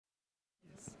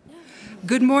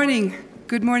Good morning.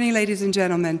 Good morning, ladies and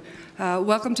gentlemen.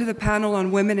 Welcome to the panel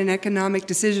on women in economic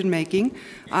decision-making.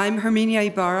 I'm Herminia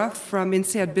Ibarra from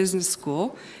INSEAD Business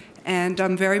School, and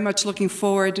I'm very much looking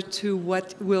forward to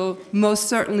what will most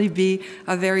certainly be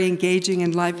a very engaging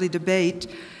and lively debate.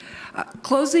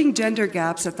 Closing gender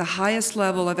gaps at the highest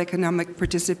level of economic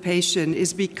participation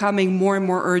is becoming more and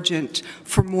more urgent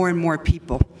for more and more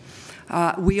people.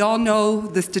 We all know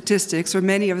the statistics, or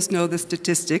many of us know the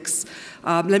statistics.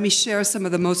 Let me share some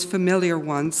of the most familiar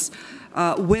ones.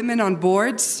 Women on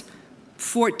boards,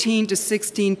 14 to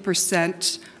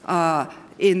 16%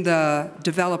 in the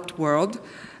developed world.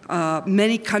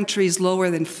 Many countries lower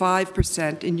than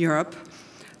 5% in Europe.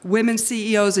 Women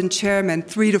CEOs and chairmen,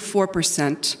 3 to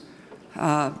 4%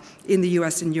 in the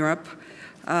US and Europe.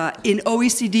 In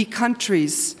OECD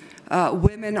countries,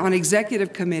 women on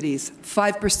executive committees,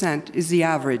 5% is the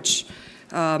average.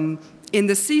 In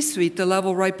the C-suite, the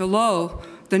level right below,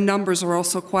 the numbers are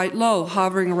also quite low,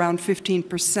 hovering around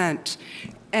 15%.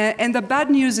 And the bad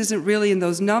news isn't really in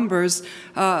those numbers.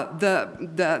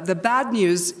 The bad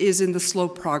news is in the slow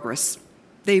progress.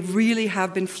 They really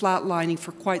have been flatlining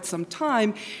for quite some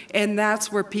time, and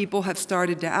that's where people have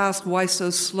started to ask, why so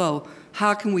slow?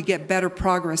 How can we get better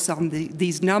progress on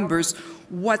these numbers?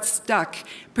 What's stuck?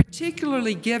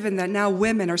 Particularly given that now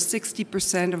women are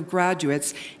 60% of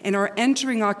graduates and are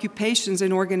entering occupations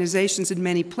and organizations in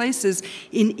many places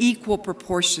in equal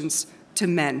proportions to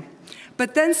men.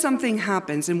 But then something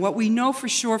happens, and what we know for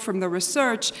sure from the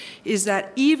research is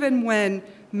that even when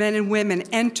men and women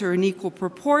enter in equal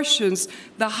proportions,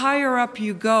 the higher up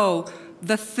you go,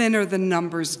 the thinner the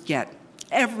numbers get,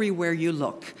 everywhere you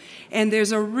look. And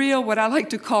there's a real, what I like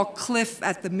to call, cliff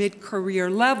at the mid-career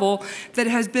level that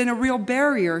has been a real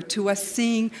barrier to us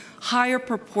seeing higher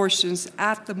proportions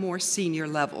at the more senior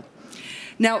level.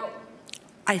 Now,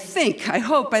 I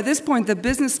hope, by this point, the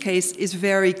business case is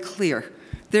very clear.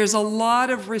 There's a lot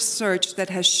of research that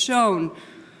has shown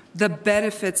the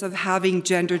benefits of having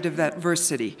gender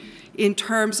diversity in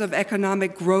terms of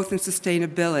economic growth and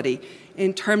sustainability,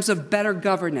 in terms of better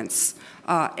governance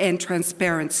and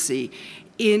transparency,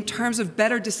 in terms of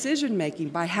better decision-making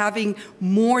by having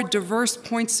more diverse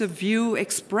points of view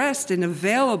expressed and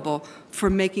available for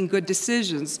making good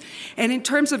decisions, and in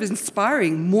terms of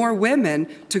inspiring more women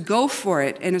to go for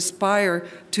it and aspire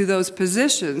to those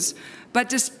positions. But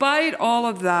despite all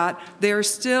of that, there are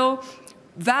still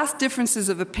vast differences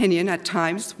of opinion at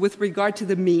times with regard to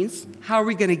the means. How are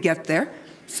we going to get there?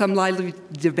 Some lively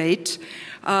debate.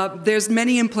 There's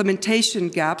many implementation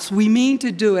gaps. We mean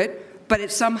to do it, but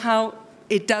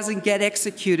it doesn't get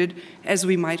executed as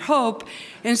we might hope.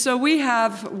 And so we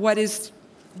have what is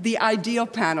the ideal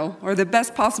panel, or the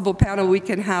best possible panel we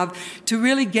can have, to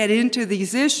really get into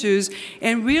these issues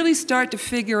and really start to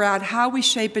figure out how we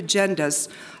shape agendas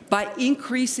by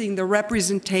increasing the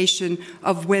representation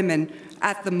of women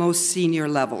at the most senior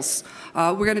levels.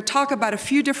 We're going to talk about a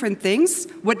few different things.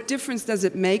 What difference does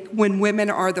it make when women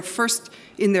are the first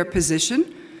in their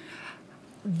position?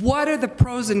 What are the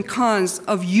pros and cons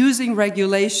of using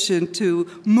regulation to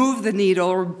move the needle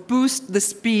or boost the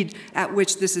speed at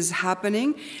which this is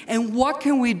happening? And what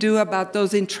can we do about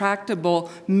those intractable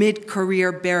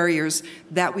mid-career barriers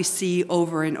that we see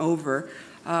over and over?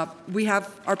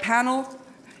 Our panel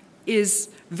is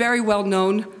very well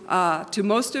known to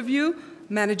most of you.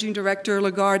 Managing Director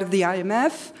Lagarde of the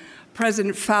IMF,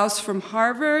 President Faust from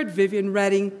Harvard, Viviane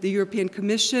Reding, the European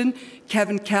Commission,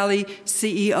 Kevin Kelly,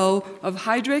 CEO of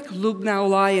Heidrick, Lubna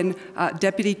Olayan,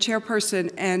 Deputy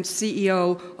Chairperson and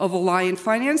CEO of Olayan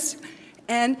Finance,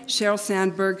 and Sheryl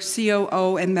Sandberg,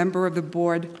 COO and member of the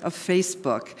board of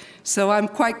Facebook. So I'm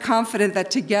quite confident that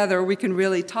together we can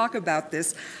really talk about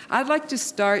this. I'd like to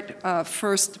start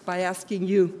first by asking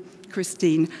you,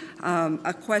 Christine,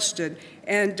 a question.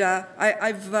 And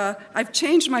I've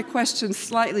changed my question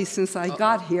slightly since I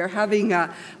got here, having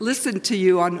listened to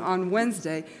you on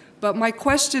Wednesday. But my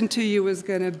question to you is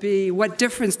going to be, what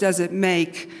difference does it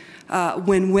make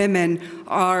when women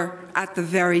are at the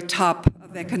very top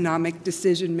of economic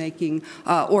decision-making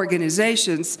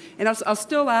organizations? And I'll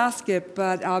still ask it,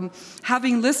 but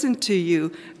having listened to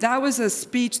you, that was a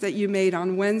speech that you made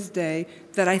on Wednesday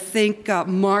that I think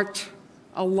marked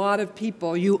a lot of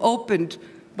people. You opened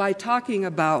by talking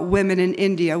about women in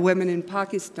India, women in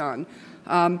Pakistan.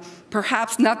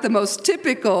 Perhaps not the most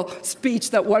typical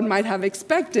speech that one might have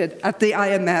expected at the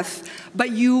IMF,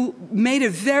 but you made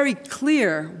it very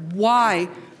clear why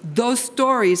those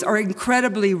stories are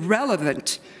incredibly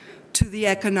relevant to the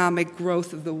economic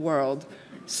growth of the world.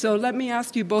 So let me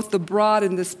ask you both the broad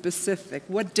and the specific.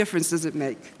 What difference does it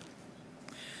make?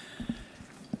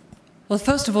 Well,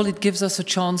 first of all, it gives us a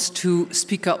chance to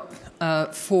speak up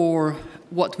for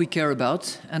what we care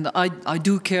about. And I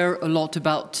do care a lot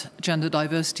about gender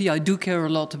diversity. I do care a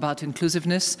lot about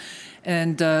inclusiveness.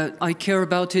 And I care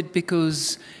about it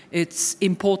because it's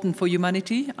important for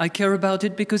humanity. I care about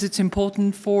it because it's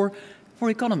important for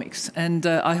economics. And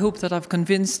I hope that I've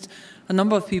convinced a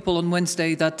number of people on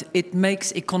Wednesday that it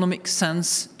makes economic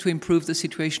sense to improve the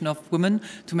situation of women,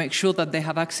 to make sure that they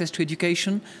have access to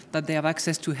education, that they have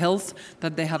access to health,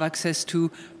 that they have access to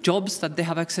jobs, that they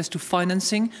have access to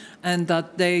financing, and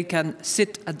that they can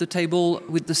sit at the table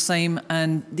with the same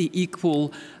and the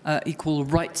equal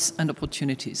rights and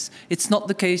opportunities. It's not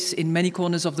the case in many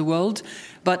corners of the world,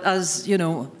 but as you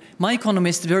know, my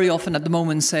economists very often at the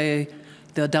moment say,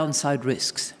 there are downside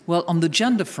risks. Well, on the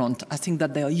gender front, I think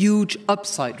that there are huge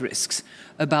upside risks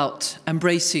about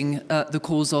embracing the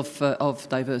cause of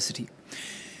diversity.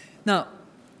 Now,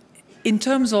 in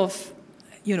terms of,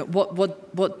 you know,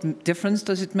 what difference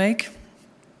does it make?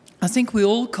 I think we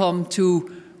all come to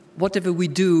whatever we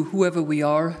do, whoever we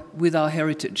are, with our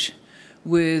heritage,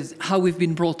 with how we've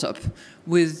been brought up,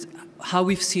 with how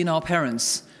we've seen our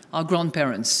parents, our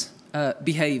grandparents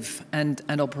behave and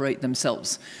operate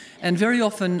themselves. And very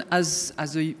often, as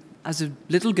a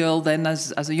little girl, then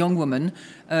as a young woman,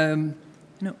 you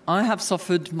know, I have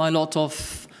suffered my lot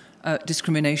of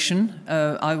discrimination.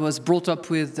 I was brought up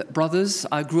with brothers.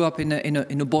 I grew up in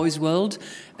a boys' world,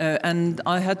 and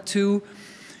I had to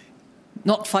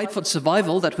not fight for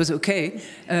survival. That was okay,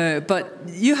 but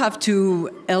you have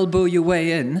to elbow your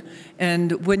way in.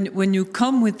 And when you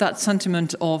come with that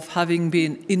sentiment of having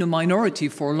been in a minority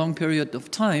for a long period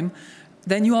of time,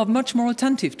 then you are much more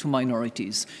attentive to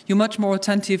minorities. You're much more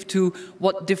attentive to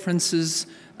what differences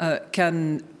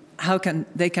how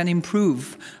they can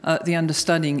improve the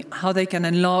understanding, how they can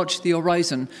enlarge the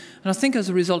horizon. And I think as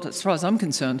a result, as far as I'm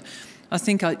concerned, I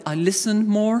think I listen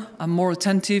more. I'm more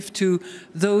attentive to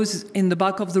those in the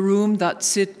back of the room that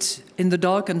sit in the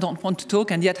dark and don't want to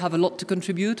talk and yet have a lot to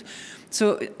contribute.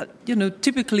 So, you know,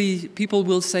 typically people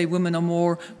will say women are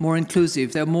more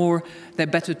inclusive. They're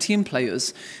better team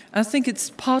players. I think it's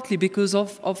partly because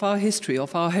of our history,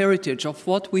 of our heritage, of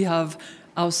what we have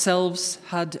ourselves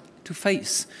had to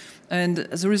face. And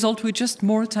as a result, we're just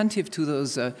more attentive to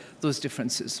those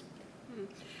differences.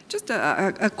 Just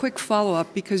a quick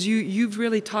follow-up, because you've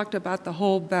really talked about the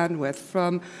whole bandwidth,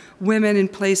 from women in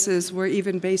places where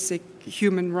even basic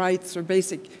human rights are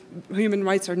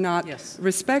not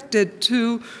respected,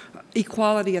 to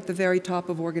equality at the very top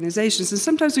of organizations. And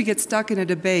sometimes we get stuck in a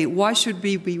debate, why should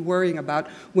we be worrying about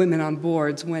women on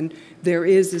boards when there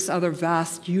is this other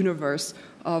vast universe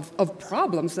of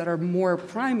problems that are more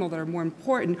primal, that are more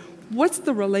important? What's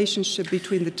the relationship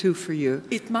between the two for you?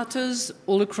 It matters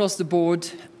all across the board,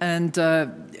 and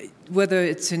whether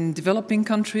it's in developing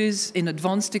countries, in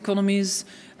advanced economies,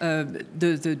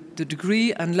 the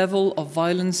degree and level of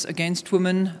violence against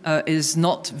women is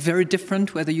not very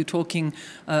different, whether you're talking,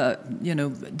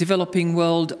 developing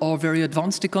world or very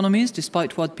advanced economies,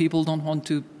 despite what people don't want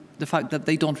to, the fact that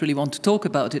they don't really want to talk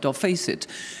about it or face it.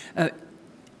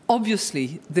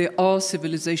 Obviously, there are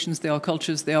civilizations, there are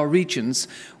cultures, there are regions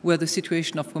where the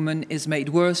situation of women is made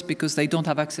worse because they don't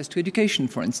have access to education,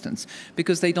 for instance,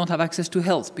 because they don't have access to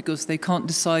health, because they can't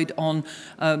decide on,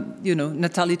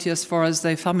 natality as far as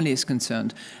their family is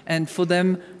concerned. And for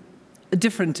them, a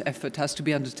different effort has to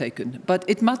be undertaken. But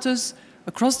it matters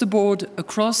across the board,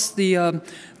 across the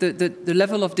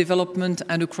level of development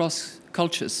and across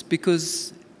cultures,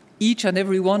 because each and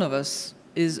every one of us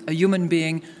is a human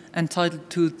being entitled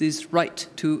to this right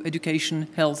to education,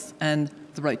 health, and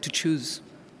the right to choose.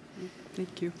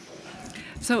 Thank you.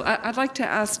 So I'd like to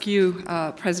ask you,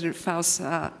 President Faust,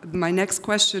 my next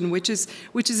question, which is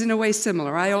in a way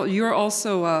similar. You're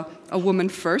also a woman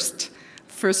first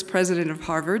president of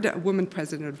Harvard, a woman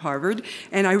president of Harvard.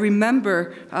 And I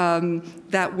remember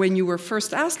that when you were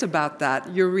first asked about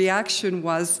that, your reaction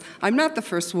was, I'm not the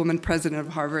first woman president of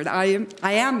Harvard, I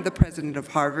am the president of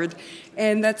Harvard.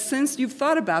 And that since you've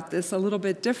thought about this a little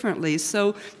bit differently,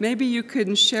 so maybe you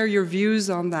can share your views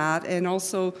on that, and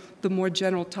also the more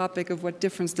general topic of what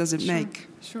difference does it make.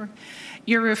 Sure.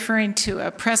 You're referring to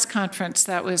a press conference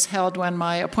that was held when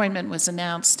my appointment was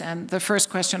announced, and the first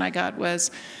question I got was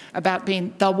about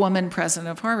being the woman president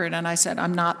of Harvard, and I said,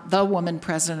 I'm not the woman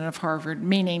president of Harvard,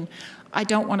 meaning I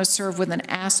don't want to serve with an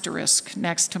asterisk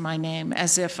next to my name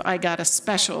as if I got a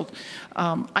special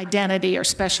identity or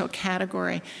special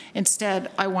category. Instead,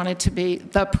 I wanted to be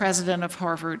the president of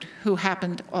Harvard, who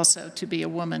happened also to be a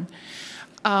woman.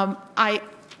 I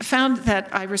found that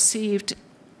I received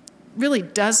really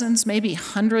dozens, maybe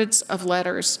hundreds of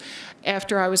letters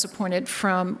after I was appointed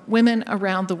from women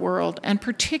around the world, and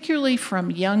particularly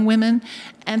from young women,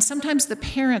 and sometimes the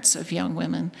parents of young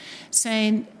women,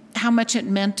 saying how much it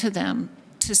meant to them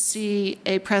to see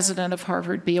a president of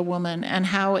Harvard be a woman, and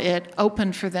how it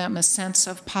opened for them a sense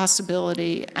of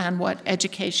possibility and what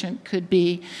education could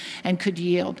be and could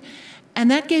yield.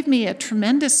 And that gave me a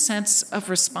tremendous sense of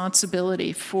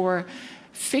responsibility for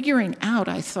figuring out,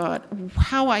 I thought,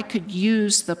 how I could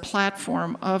use the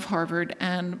platform of Harvard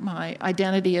and my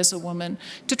identity as a woman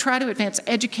to try to advance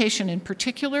education in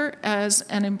particular as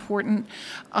an important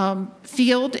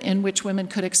field in which women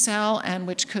could excel and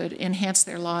which could enhance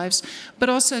their lives, but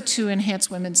also to enhance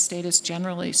women's status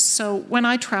generally. So when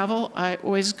I travel, I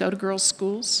always go to girls'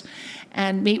 schools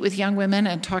and meet with young women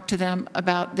and talk to them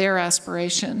about their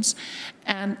aspirations.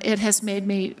 And it has made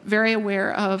me very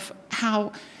aware of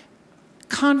how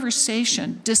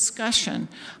conversation, discussion,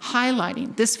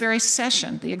 highlighting this very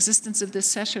session, the existence of this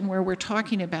session where we're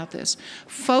talking about this,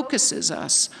 focuses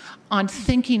us on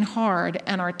thinking hard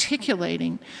and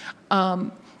articulating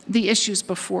the issues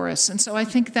before us. And so I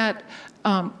think that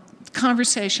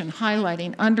conversation,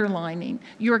 highlighting, underlining,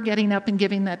 you're getting up and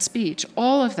giving that speech,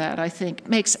 all of that, I think,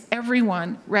 makes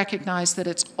everyone recognize that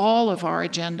it's all of our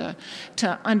agenda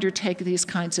to undertake these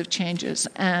kinds of changes,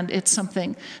 and it's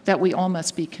something that we all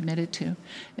must be committed to.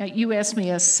 Now, you asked me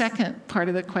a second part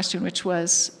of the question, which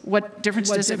was, what difference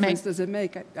does it make? What difference does it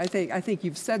make? I think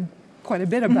you've said quite a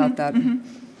bit about that.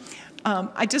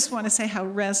 I just want to say how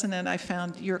resonant I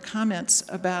found your comments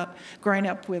about growing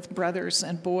up with brothers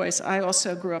and boys. I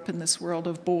also grew up in this world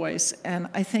of boys, and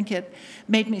I think it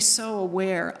made me so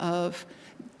aware of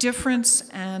difference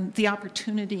and the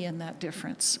opportunity in that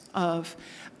difference of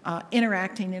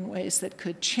interacting in ways that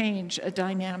could change a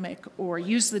dynamic or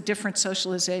use the different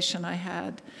socialization I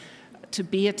had to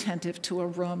be attentive to a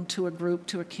room, to a group,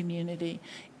 to a community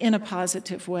in a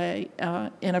positive way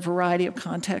in a variety of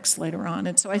contexts later on.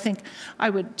 And so I think I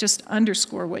would just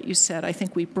underscore what you said. I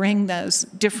think we bring those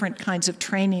different kinds of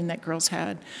training that girls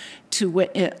had to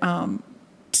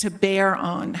bear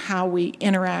on how we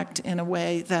interact in a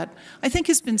way that I think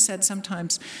has been said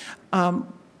sometimes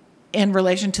in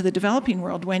relation to the developing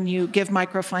world. When you give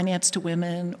microfinance to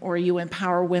women or you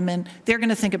empower women, they're going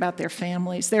to think about their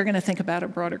families. They're going to think about a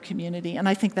broader community. And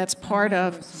I think that's part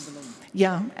of,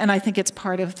 and I think it's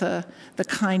part of the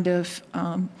kind of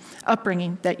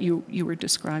upbringing that you were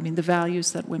describing, the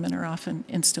values that women are often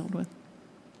instilled with.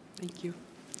 Thank you.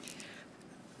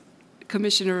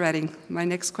 Commissioner Reding, my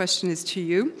next question is to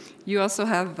you. You also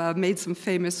have made some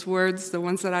famous words. The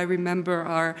ones that I remember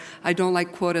are, I don't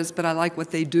like quotas, but I like what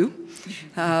they do.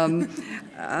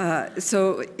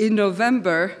 So in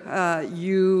November,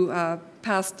 you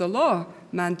passed a law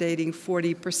mandating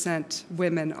 40%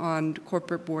 women on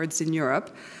corporate boards in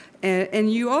Europe. And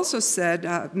you also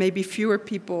said, maybe fewer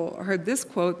people heard this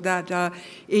quote, that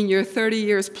in your 30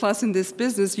 years plus in this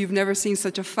business, you've never seen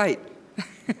such a fight.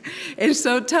 And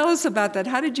so tell us about that.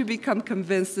 How did you become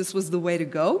convinced this was the way to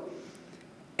go?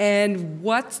 And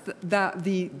what's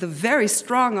the very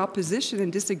strong opposition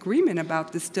and disagreement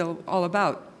about this still all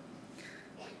about?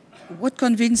 What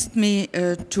convinced me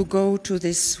to go to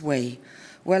this way?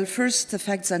 Well, first, the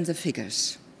facts and the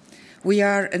figures. We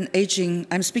are an aging,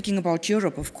 I'm speaking about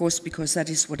Europe, of course, because that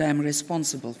is what I'm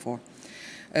responsible for.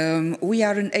 We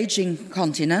are an aging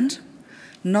continent,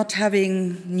 not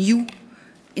having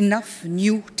enough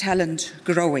new talent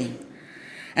growing.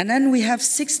 And then we have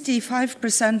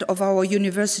 65% of our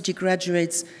university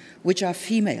graduates which are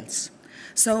females.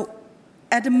 So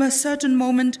at a certain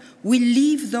moment, we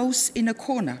leave those in a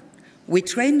corner. We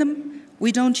train them,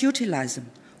 we don't utilize them.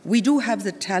 We do have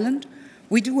the talent,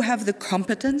 we do have the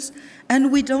competence,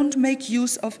 and we don't make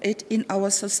use of it in our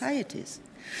societies.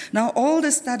 Now, all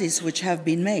the studies which have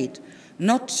been made,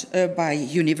 not by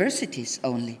universities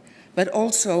only, but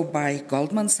also by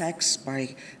Goldman Sachs,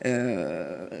 by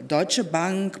Deutsche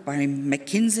Bank, by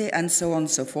McKinsey, and so on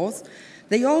and so forth,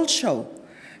 they all show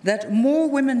that more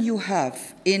women you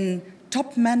have in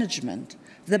top management,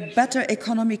 the better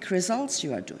economic results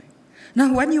you are doing.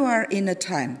 Now, when you are in a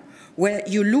time where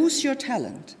you lose your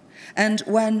talent and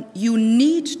when you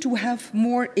need to have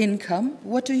more income,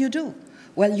 what do?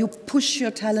 Well, you push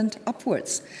your talent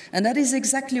upwards. And that is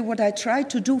exactly what I try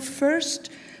to do first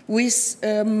with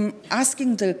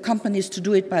asking the companies to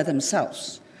do it by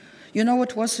themselves. You know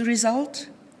what was the result?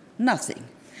 Nothing.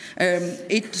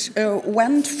 It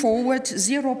went forward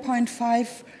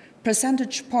 0.5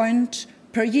 percentage point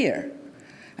per year.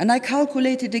 And I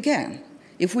calculated again.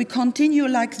 If we continue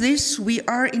like this, we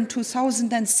are in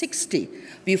 2060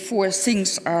 before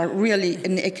things are really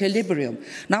in equilibrium.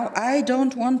 Now, I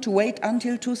don't want to wait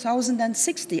until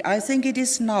 2060. I think it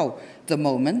is now the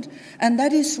moment. And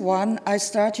that is when I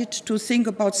started to think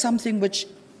about something which,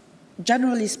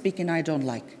 generally speaking, I don't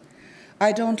like.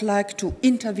 I don't like to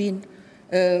intervene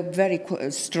very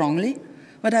strongly,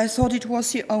 but I thought it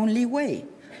was the only way,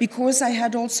 because I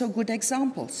had also good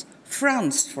examples.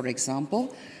 France, for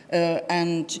example,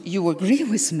 and you agree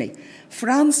with me,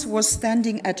 France was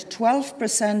standing at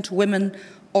 12% women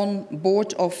on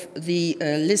board of the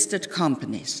listed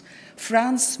companies.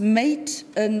 France made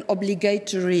an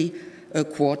obligatory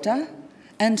quota,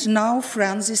 and now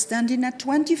France is standing at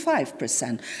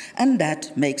 25%. And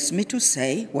that makes me to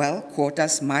say, well,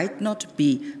 quotas might not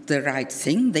be the right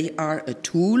thing. They are a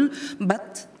tool,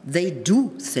 but they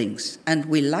do things, and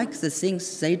we like the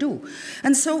things they do.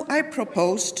 And so I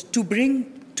proposed to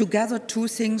bring together two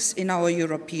things in our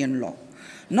European law.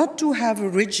 Not to have a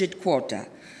rigid quota.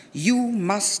 You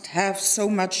must have so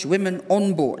much women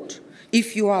on board.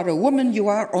 If you are a woman, you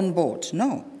are on board.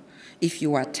 No. If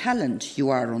you are talent, you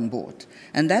are on board.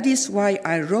 And that is why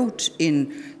I wrote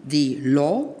in the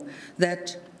law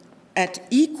that at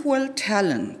equal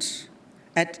talent,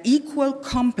 at equal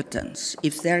competence,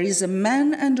 if there is a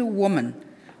man and a woman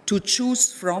to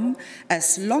choose from,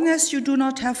 as long as you do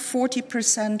not have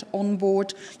 40% on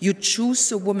board, you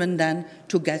choose a woman then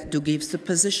to give the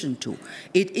position to.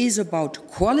 It is about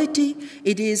quality,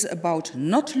 it is about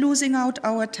not losing out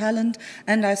our talent,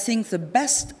 and I think the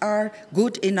best are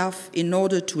good enough in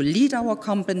order to lead our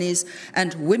companies,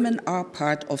 and women are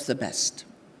part of the best.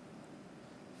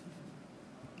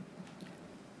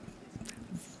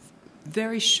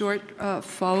 Very short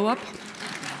follow-up.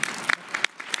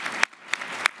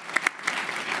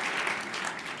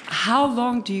 How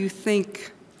long do you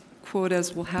think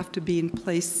quotas will have to be in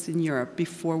place in Europe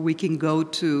before we can go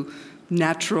to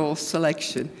natural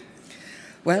selection?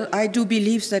 Well, I do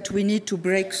believe that we need to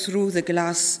break through the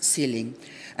glass ceiling.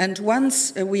 And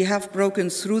once we have broken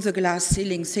through the glass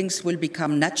ceiling, things will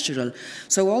become natural.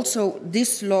 So also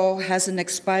this law has an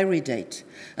expiry date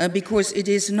because it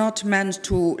is not meant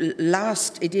to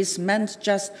last. It is meant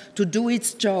just to do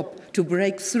its job, to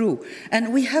break through.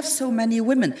 And we have so many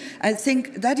women. I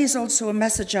think that is also a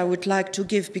message I would like to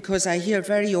give, because I hear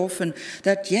very often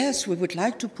that, yes, we would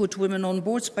like to put women on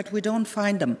boards, but we don't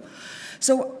find them.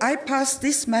 So I passed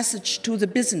this message to the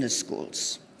business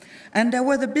schools. And there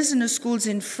were the business schools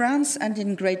in France and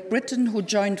in Great Britain who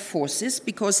joined forces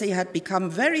because they had become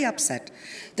very upset.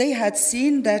 They had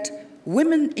seen that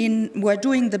women were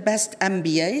doing the best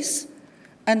MBAs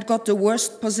and got the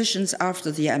worst positions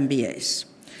after the MBAs.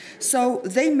 So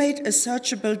they made a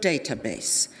searchable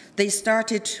database. They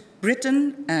started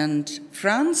Britain and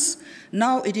France.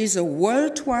 Now it is a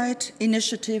worldwide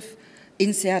initiative.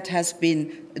 INSEAD has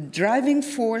been a driving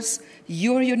force.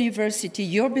 Your university,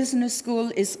 your business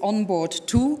school is on board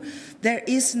too. There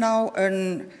is now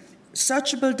a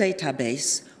searchable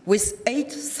database with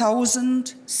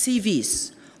 8,000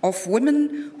 CVs of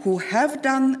women who have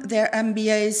done their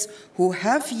MBAs, who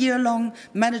have year-long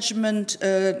management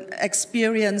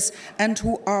experience, and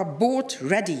who are board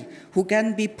ready, who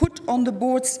can be put on the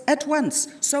boards at once.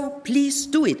 So please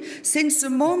do it. Since the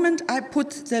moment I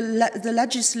put the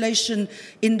legislation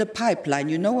in the pipeline,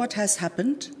 you know what has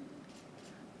happened?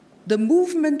 The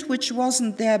movement which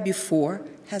wasn't there before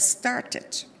has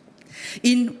started.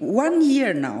 In 1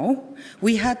 year now,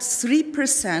 we had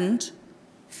 3%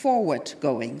 forward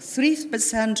going,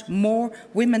 3% more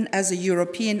women as a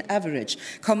European average.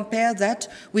 Compare that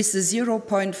with the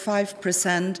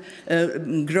 0.5%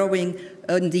 growing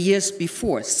in the years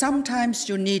before. Sometimes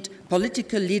you need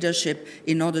political leadership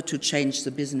in order to change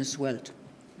the business world.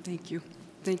 Thank you.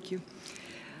 Thank you.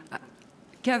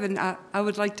 Kevin, I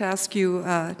would like to ask you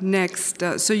next.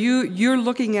 So you're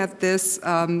looking at this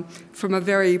from a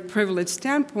very privileged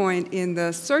standpoint in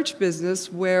the search business,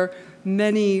 where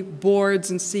many boards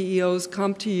and CEOs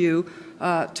come to you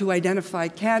to identify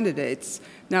candidates.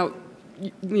 Now,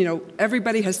 you know,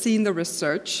 everybody has seen the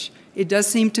research. It does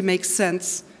seem to make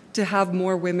sense to have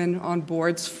more women on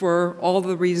boards for all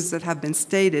the reasons that have been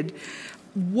stated.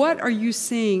 What are you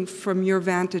seeing from your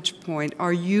vantage point?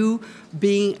 Are you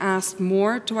being asked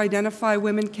more to identify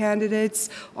women candidates?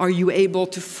 Are you able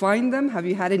to find them? Have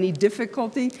you had any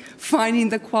difficulty finding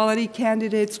the quality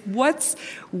candidates? What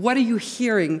are you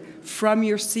hearing from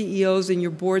your CEOs and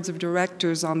your boards of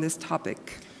directors on this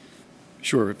topic?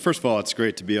 Sure. First of all, it's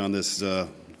great to be on this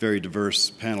very diverse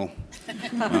panel.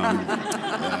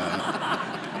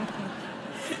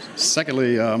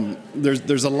 Secondly,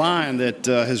 there's a line that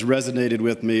has resonated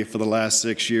with me for the last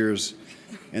 6 years,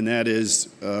 and that is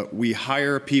we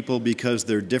hire people because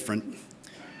they're different,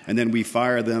 and then we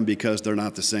fire them because they're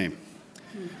not the same.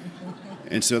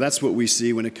 And so that's what we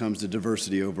see when it comes to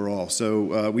diversity overall.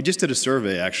 So we just did a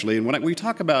survey, actually, and when we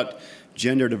talk about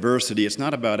gender diversity, it's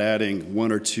not about adding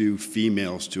 1 or 2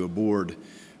 females to a board.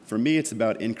 For me, it's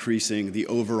about increasing the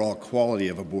overall quality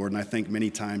of a board, and I think many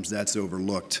times that's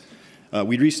overlooked.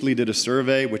 We recently did a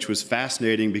survey, which was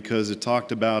fascinating because it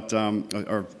talked about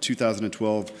our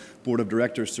 2012 Board of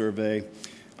Directors survey,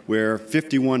 where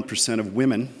 51% of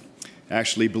women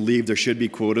actually believe there should be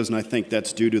quotas, and I think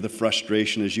that's due to the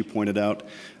frustration, as you pointed out,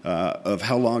 of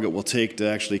how long it will take to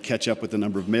actually catch up with the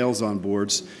number of males on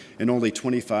boards, and only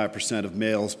 25% of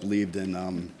males believed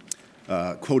in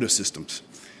quota systems.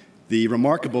 The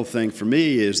remarkable thing for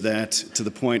me is that, to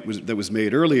the point that was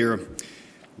made earlier,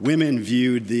 women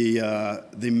viewed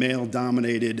the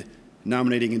male-dominated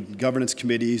nominating and governance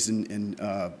committees and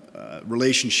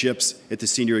relationships at the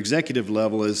senior executive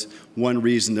level as one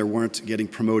reason they weren't getting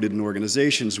promoted in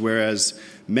organizations, whereas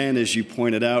men, as you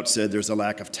pointed out, said there's a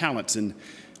lack of talent. And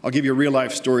I'll give you a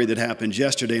real-life story that happened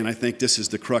yesterday, and I think this is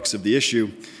the crux of the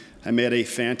issue. I met a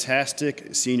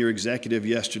fantastic senior executive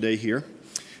yesterday here.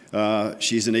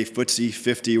 She's in a FTSE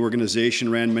 50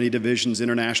 organization, ran many divisions,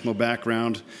 international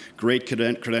background, great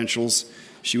credentials.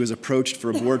 She was approached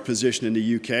for a board position in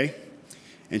the UK,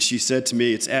 and she said to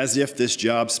me, it's as if this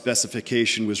job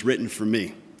specification was written for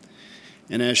me.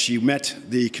 And as she met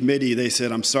the committee, they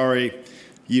said, I'm sorry,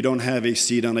 you don't have a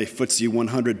seat on a FTSE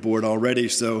 100 board already,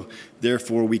 so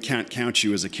therefore we can't count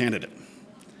you as a candidate.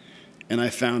 And I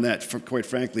found that, quite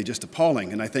frankly, just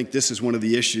appalling. And I think this is one of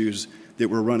the issues that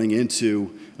we're running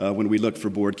into when we look for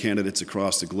board candidates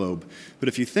across the globe. But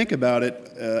if you think about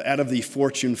it, out of the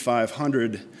Fortune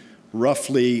 500,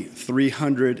 roughly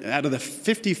 300, out of the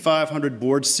 5,500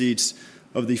 board seats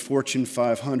of the Fortune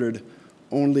 500,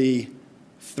 only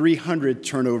 300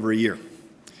 turn over a year.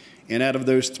 And out of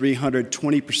those 300,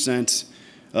 20%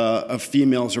 of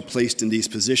females are placed in these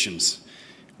positions,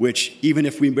 which even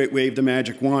if we waved the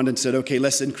magic wand and said, okay,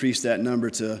 let's increase that number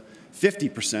to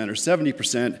 50% or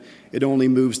 70%, it only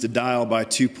moves the dial by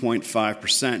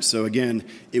 2.5%. So again,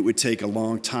 it would take a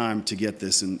long time to get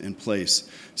this in place.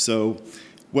 So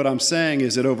what I'm saying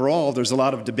is that overall, there's a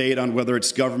lot of debate on whether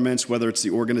it's governments, whether it's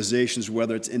the organizations,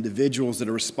 whether it's individuals that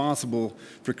are responsible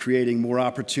for creating more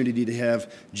opportunity to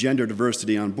have gender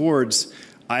diversity on boards.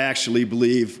 I actually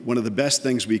believe one of the best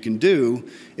things we can do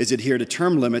is adhere to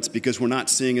term limits because we're not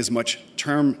seeing as much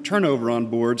turnover on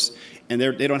boards, and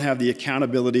they don't have the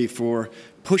accountability for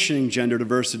pushing gender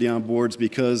diversity on boards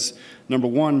because, number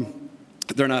one,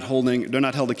 they're not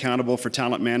held accountable for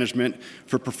talent management,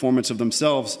 for performance of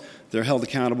themselves. They're held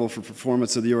accountable for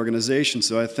performance of the organization.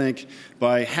 So I think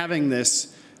by having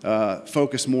this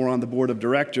focus more on the board of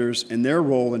directors and their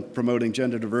role in promoting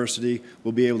gender diversity,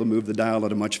 we'll be able to move the dial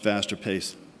at a much faster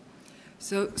pace.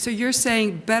 So you're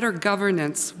saying better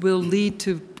governance will lead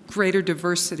to greater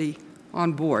diversity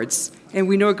on boards. And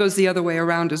we know it goes the other way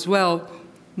around as well.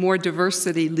 More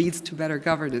diversity leads to better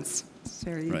governance. It's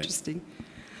very interesting.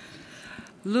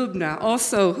 Lubna,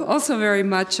 also very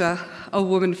much a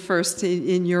woman first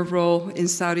in your role in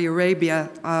Saudi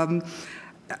Arabia.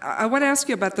 I want to ask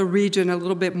you about the region a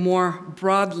little bit more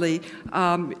broadly,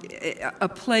 a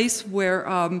place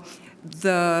where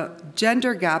the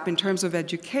gender gap in terms of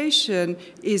education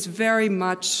is very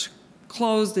much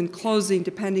closed and closing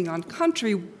depending on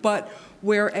country, but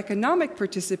where economic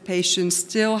participation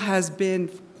still has been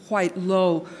quite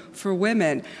low for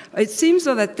women. It seems,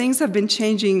 though, that things have been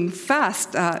changing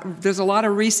fast. There's a lot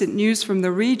of recent news from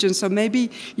the region, so maybe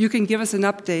you can give us an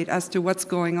update as to what's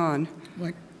going on.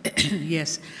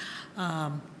 Yes.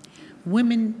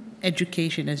 Women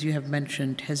education, as you have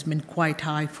mentioned, has been quite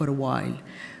high for a while,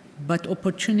 but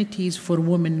opportunities for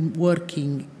women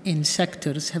working in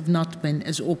sectors have not been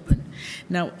as open.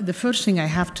 Now, the first thing I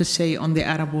have to say on the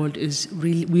Arab world is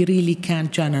we really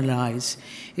can't generalize.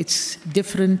 It's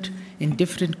different in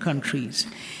different countries.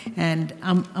 And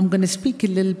I'm going to speak a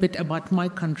little bit about my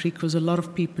country because a lot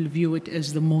of people view it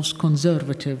as the most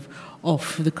conservative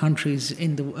of the countries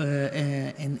in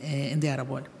the Arab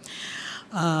world.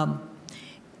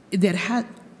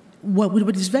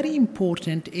 What is very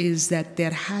important is that there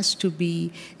has to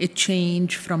be a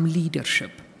change from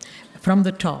leadership, from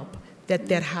the top, that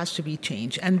there has to be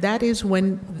change. And that is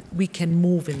when we can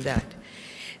move in that.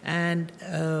 And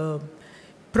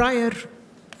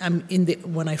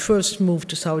when I first moved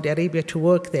to Saudi Arabia to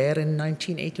work there in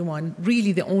 1981,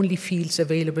 really the only fields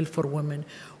available for women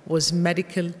was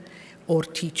medical or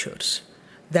teachers.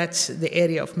 That's the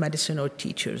area of medicine or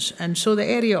teachers. And so the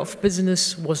area of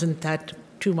business wasn't that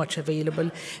too much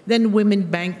available. Then women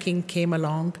banking came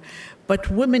along, but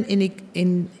women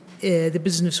in the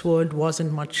business world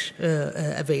wasn't much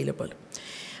available.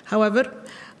 However,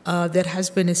 there has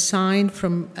been a sign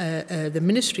from the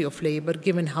Ministry of Labor,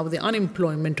 given how the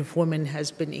unemployment of women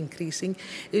has been increasing,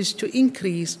 is to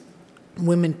increase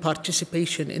women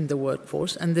participation in the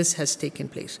workforce, and this has taken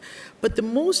place. But the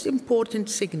most important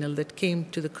signal that came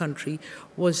to the country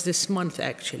was this month,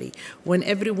 actually, when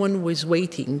everyone was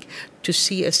waiting to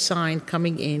see a sign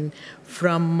coming in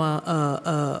from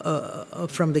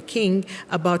the King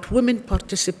about women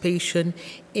participation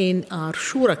in our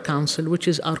Shura Council, which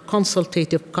is our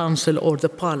consultative council or the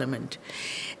parliament.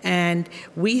 And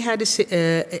we had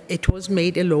it was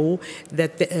made a law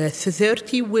that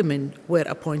 30 women were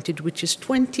appointed, which is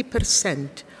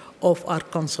 20% of our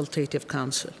consultative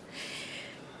council.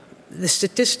 The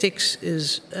statistics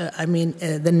is,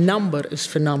 the number is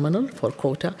phenomenal for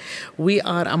quota. We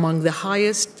are among the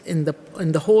highest in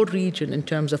the whole region in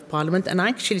terms of parliament, and I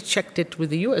actually checked it with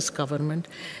the U.S. government,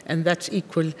 and that's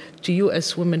equal to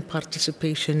U.S. women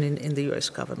participation in the U.S.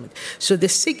 government. So the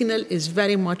signal is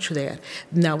very much there.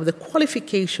 Now, the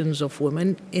qualifications of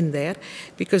women in there,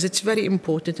 because it's very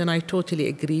important, and I totally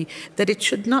agree, that it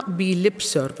should not be lip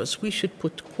service. We should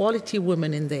put quality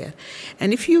women in there.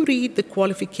 And if you read the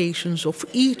qualifications of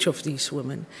each of these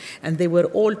women, and they were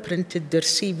all printed, their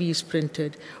CVs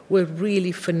printed, were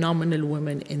really phenomenal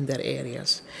women in their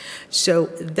areas. So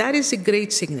that is a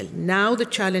great signal. Now the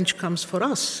challenge comes for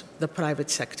us, the private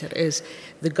sector, is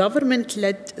the government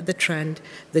led the trend,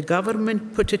 the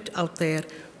government put it out there,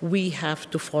 we have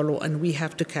to follow and we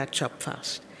have to catch up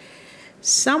fast.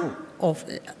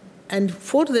 And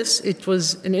for this, it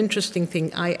was an interesting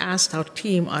thing. I asked our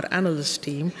team, our analyst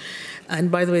team, and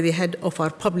by the way, the head of our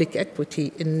public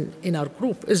equity in our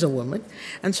group is a woman.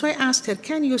 And so I asked her,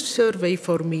 can you survey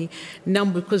for me,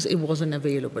 because it wasn't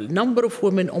available, number of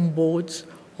women on boards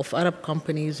of Arab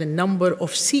companies and number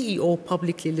of CEO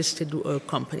publicly listed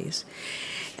companies.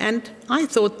 And I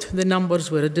thought the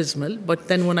numbers were dismal, but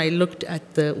then when I looked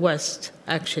at the West,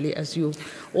 actually, as you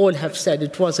all have said,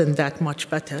 it wasn't that much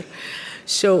better.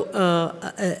 So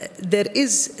there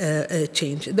is a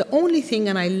change. The only thing,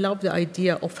 and I love the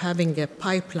idea of having a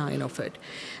pipeline of it,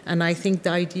 and I think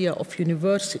the idea of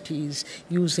universities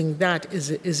using that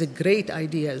is a great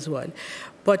idea as well.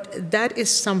 But that is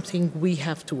something we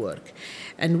have to work.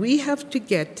 And we have to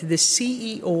get the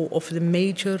CEO of the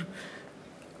major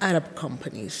Arab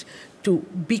companies to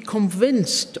be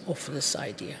convinced of this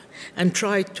idea and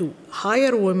try to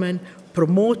hire women,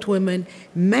 promote women,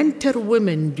 mentor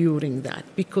women during that,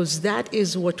 because that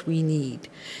is what we need.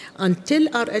 Until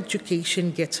our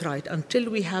education gets right,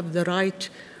 until we have the right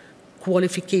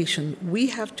qualification, we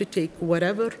have to take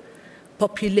whatever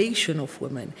population of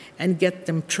women and get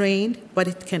them trained, but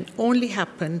it can only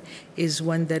happen is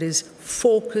when there is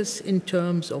focus in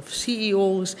terms of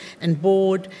CEOs and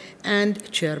board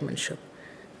and chairmanship.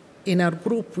 In our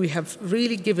group, we have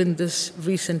really given this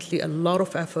recently a lot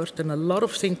of effort and a lot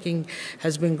of thinking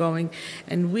has been going.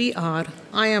 And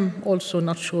I am also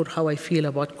not sure how I feel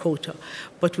about quota,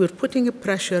 but we're putting a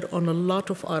pressure on a lot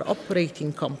of our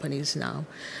operating companies now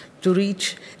to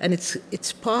reach, and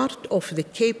it's part of the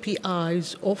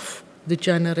KPIs of the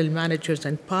general managers,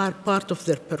 and part of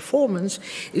their performance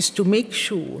is to make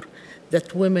sure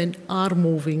that women are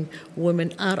moving,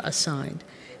 women are assigned.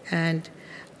 And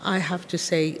I have to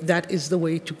say that is the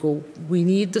way to go. We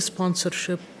need the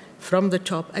sponsorship from the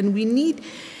top, and we need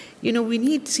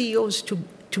CEOs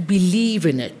to believe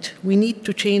in it. We need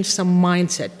to change some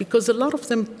mindset, because a lot of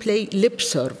them play lip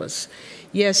service.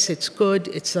 Yes, it's good,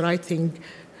 it's the right thing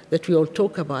that we all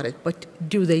talk about it, but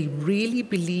do they really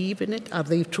believe in it? Are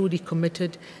they truly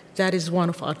committed? That is one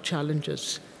of our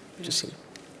challenges to see.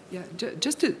 Yeah,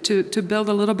 just to build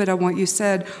a little bit on what you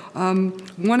said,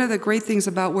 one of the great things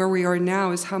about where we are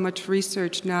now is how much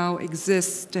research now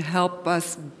exists to help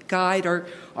us guide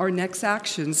our next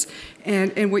actions.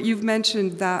 And what you've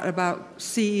mentioned that about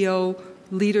CEO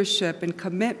leadership and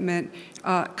commitment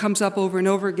comes up over and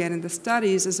over again in the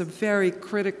studies as a very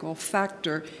critical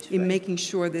factor in making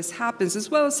sure this happens, as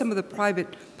well as some of the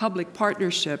private-public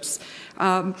partnerships.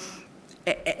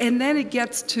 And then it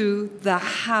gets to the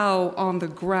how on the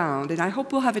ground. And I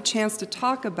hope we'll have a chance to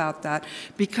talk about that,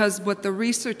 because what the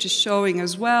research is showing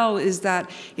as well is that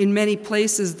in many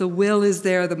places the will is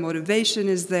there, the motivation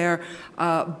is there,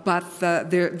 but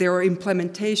there are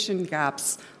implementation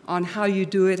gaps on how you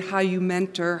do it, how you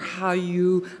mentor, how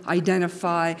you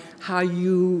identify, how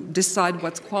you decide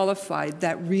what's qualified,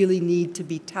 that really need to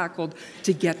be tackled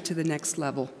to get to the next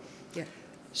level.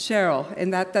 Cheryl,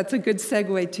 and that's a good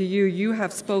segue to you. You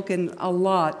have spoken a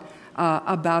lot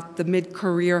about the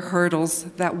mid-career hurdles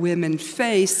that women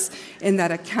face and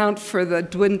that account for the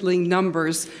dwindling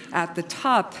numbers at the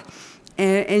top.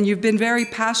 And you've been very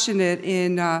passionate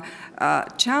in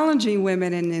challenging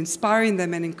women and inspiring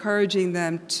them and encouraging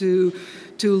them to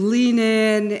lean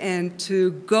in and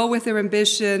to go with their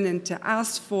ambition and to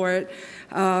ask for it.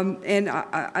 And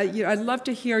I'd love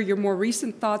to hear your more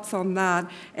recent thoughts on that,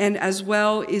 and as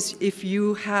well as if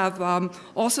you have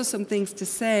also some things to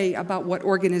say about what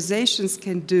organizations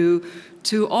can do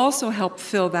to also help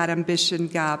fill that ambition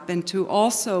gap and to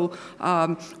also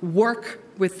work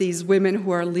with these women who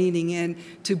are leaning in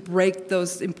to break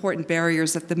those important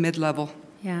barriers at the mid-level.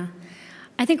 Yeah.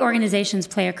 I think organizations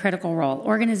play a critical role.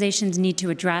 Organizations need to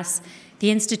address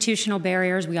the institutional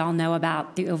barriers we all know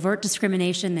about, the overt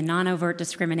discrimination, the non-overt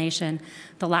discrimination,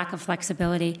 the lack of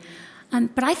flexibility.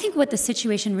 But I think what the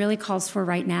situation really calls for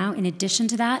right now, in addition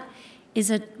to that, is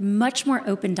a much more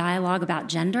open dialogue about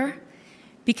gender,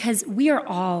 because we are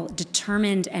all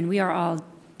determined and we are all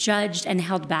judged and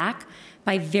held back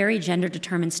by very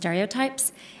gender-determined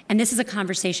stereotypes. And this is a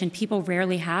conversation people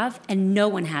rarely have and no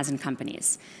one has in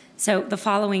companies. So the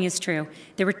following is true.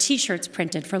 There were T-shirts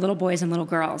printed for little boys and little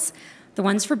girls. The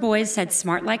ones for boys said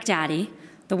smart like daddy.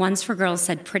 The ones for girls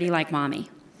said pretty like mommy.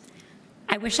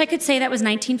 I wish I could say that was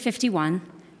 1951,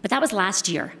 but that was last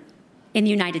year in the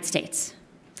United States.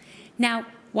 Now,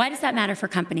 why does that matter for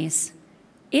companies?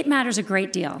 It matters a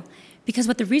great deal, because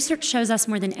what the research shows us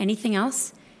more than anything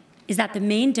else is that the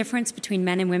main difference between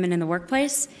men and women in the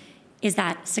workplace is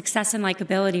that success and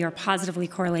likability are positively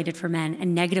correlated for men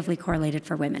and negatively correlated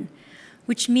for women,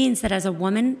 which means that as a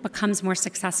woman becomes more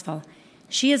successful,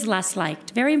 she is less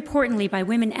liked, very importantly, by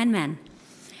women and men.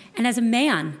 And as a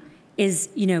man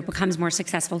becomes more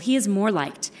successful, he is more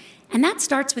liked. And that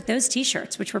starts with those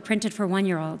T-shirts, which were printed for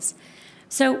 1-year-olds.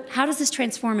 So how does this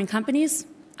transform in companies?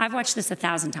 I've watched this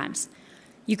 1,000 times.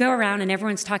 You go around and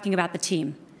everyone's talking about the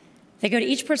team. They go to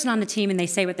each person on the team and they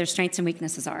say what their strengths and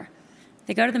weaknesses are.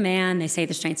 They go to the man, they say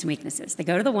the strengths and weaknesses. They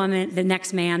go to the woman, the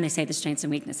next man, they say the strengths and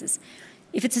weaknesses.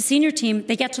 If it's a senior team,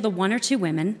 they get to the 1 or 2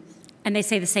 women and they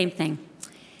say the same thing.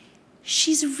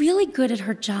 She's really good at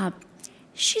her job.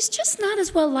 She's just not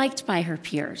as well liked by her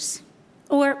peers.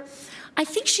 Or, I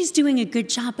think she's doing a good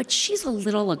job, but she's a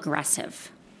little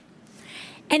aggressive.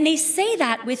 And they say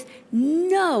that with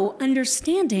no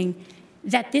understanding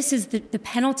that this is the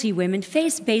penalty women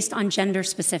face based on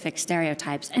gender-specific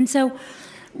stereotypes. And so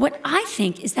what I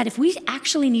think is that if we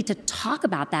actually need to talk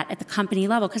about that at the company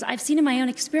level, because I've seen in my own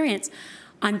experience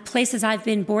on places I've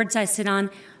been, boards I sit on,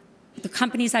 the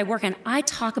companies I work in, I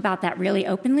talk about that really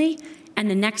openly, and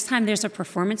the next time there's a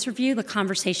performance review, the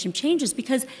conversation changes,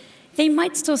 because they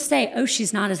might still say, oh,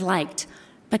 she's not as liked,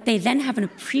 but they then have an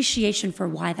appreciation for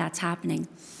why that's happening.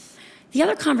 The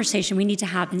other conversation we need to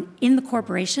have in the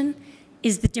corporation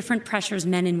is the different pressures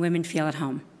men and women feel at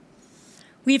home.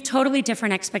 We have totally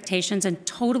different expectations and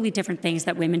totally different things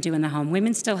that women do in the home.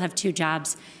 Women still have 2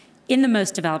 jobs in the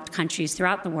most developed countries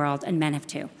throughout the world, and men have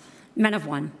 2. Men have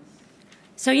 1.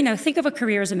 So, think of a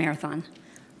career as a marathon.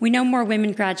 We know more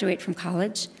women graduate from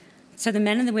college. So the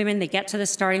men and the women, they get to the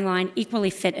starting line equally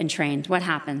fit and trained. What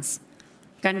happens?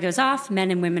 Gun goes off,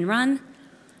 men and women run.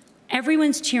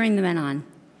 Everyone's cheering the men on.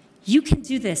 You can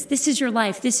do this. This is your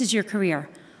life. This is your career.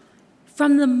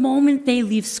 From the moment they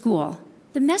leave school,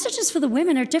 the messages for the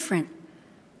women are different.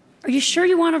 Are you sure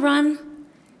you want to run?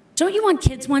 Don't you want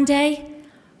kids one day?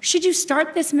 Should you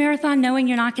start this marathon knowing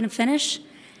you're not going to finish?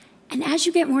 And as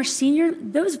you get more senior,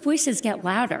 those voices get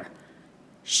louder.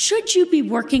 Should you be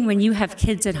working when you have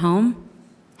kids at home?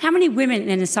 How many women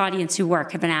in this audience who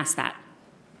work have been asked that?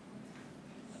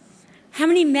 How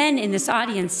many men in this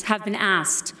audience have been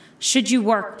asked, should you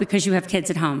work because you have kids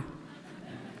at home?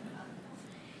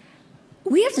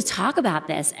 We have to talk about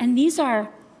this, and this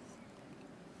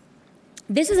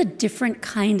is a different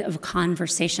kind of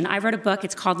conversation. I wrote a book,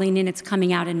 it's called Lean In, it's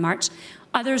coming out in March.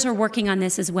 Others are working on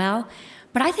this as well.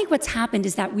 But I think what's happened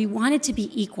is that we wanted to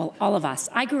be equal, all of us.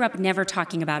 I grew up never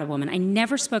talking about a woman. I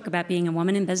never spoke about being a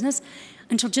woman in business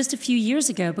until just a few years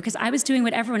ago, because I was doing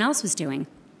what everyone else was doing.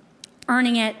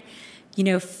 Earning it,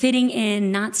 fitting in,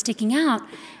 not sticking out.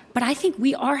 But I think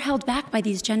we are held back by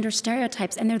these gender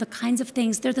stereotypes, and they're the kinds of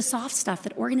things, they're the soft stuff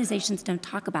that organizations don't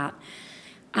talk about.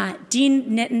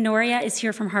 Dean Nitin Noria is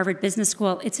here from Harvard Business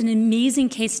School. It's an amazing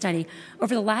case study.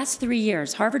 Over the last 3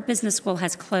 years, Harvard Business School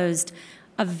has closed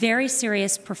a very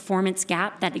serious performance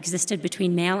gap that existed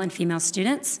between male and female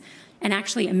students, and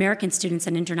actually American students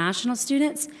and international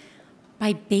students,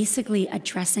 by basically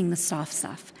addressing the soft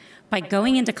stuff, by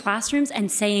going into classrooms and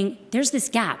saying, there's this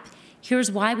gap.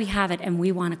 Here's why we have it, and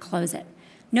we want to close it.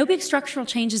 No big structural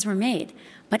changes were made,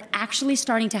 but actually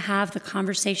starting to have the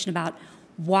conversation about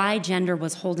why gender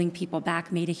was holding people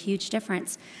back made a huge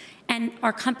difference. And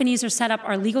our companies are set up,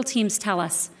 our legal teams tell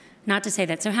us not to say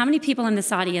that. So how many people in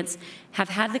this audience have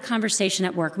had the conversation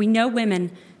at work? We know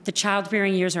women, the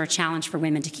childbearing years are a challenge for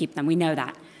women to keep them. We know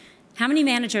that. How many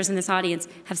managers in this audience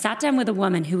have sat down with a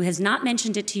woman who has not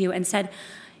mentioned it to you and said,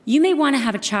 you may want to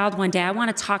have a child one day. I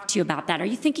want to talk to you about that. Are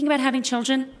you thinking about having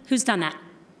children? Who's done that?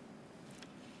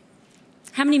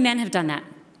 How many men have done that?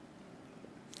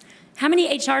 How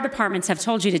many HR departments have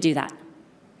told you to do that?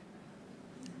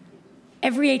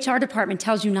 Every HR department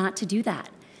tells you not to do that.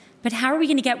 But how are we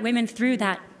going to get women through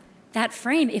that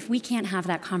frame if we can't have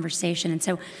that conversation? And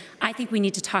so I think we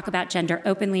need to talk about gender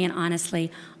openly and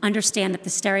honestly, understand that the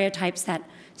stereotypes that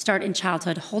start in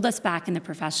childhood hold us back in the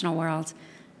professional world,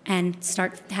 and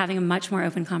start having a much more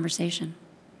open conversation.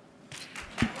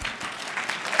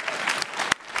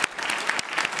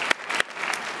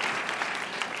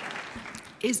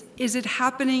 Is it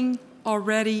happening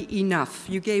already enough?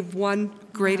 You gave one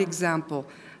great example.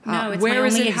 No, it's where my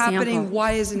is only it happening? example.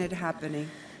 Why isn't it happening?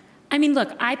 I mean,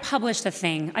 look, I published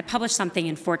something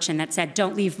in Fortune that said,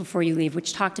 don't leave before you leave,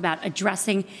 which talked about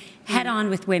addressing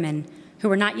head-on with women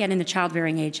who are not yet in the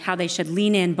childbearing age, how they should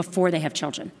lean in before they have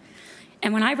children.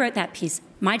 And when I wrote that piece,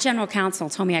 my general counsel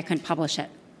told me I couldn't publish it.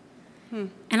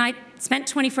 And I spent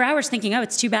 24 hours thinking, oh,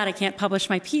 it's too bad I can't publish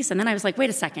my piece. And then I was like, wait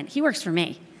a second, he works for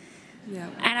me. Yeah.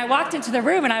 And I walked into the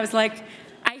room and I was like,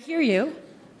 I hear you.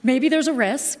 Maybe there's a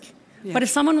risk. Yeah. But if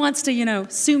someone wants to,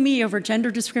 sue me over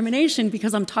gender discrimination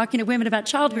because I'm talking to women about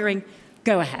childbearing,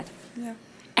 go ahead. Yeah.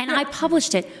 And I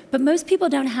published it. But most people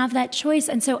don't have that choice.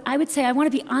 And so I would say I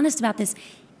want to be honest about this.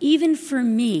 Even for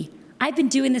me, I've been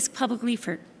doing this publicly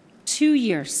for 2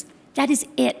 years. That is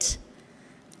it.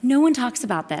 No one talks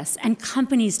about this, and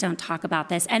companies don't talk about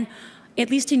this. And at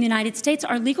least in the United States,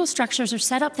 our legal structures are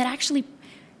set up that actually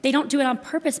they don't do it on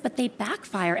purpose, but they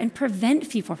backfire and prevent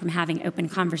people from having open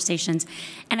conversations.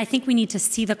 And I think we need to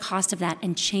see the cost of that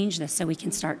and change this so we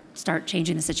can start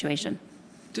changing the situation.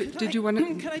 Did you want to?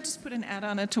 Can I just put an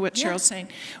add-on to what Cheryl's saying,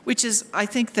 which is I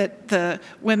think that the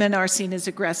women are seen as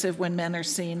aggressive when men are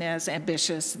seen as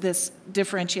ambitious, this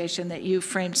differentiation that you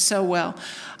framed so well.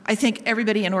 I think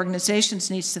everybody in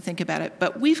organizations needs to think about it,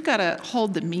 but we've got to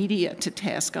hold the media to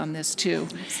task on this too.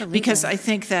 Absolutely. Because I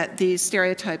think that these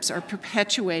stereotypes are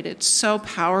perpetuated so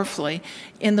powerfully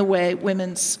in the way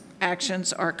women's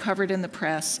actions are covered in the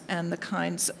press and the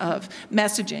kinds of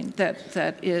messaging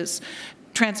that is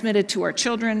transmitted to our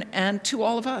children and to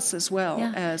all of us as well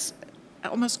as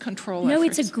almost control efforts. No,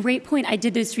 it's a great point. I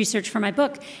did this research for my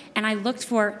book, and I looked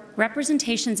for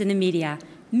representations in the media,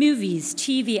 movies,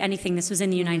 TV, anything, this was in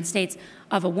the United States,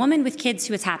 of a woman with kids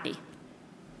who was happy.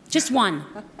 Just one.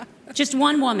 Just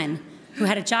one woman who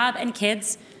had a job and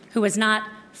kids, who was not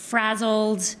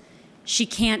frazzled, she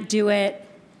can't do it,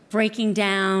 breaking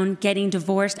down, getting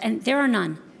divorced, and there are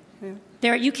none.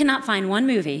 Yeah. You cannot find one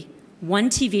movie, one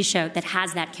TV show that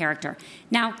has that character.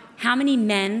 Now, how many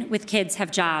men with kids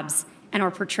have jobs and are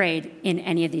portrayed in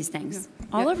any of these things? Yeah.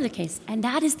 All over the case, and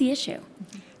that is the issue.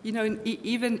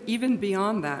 Even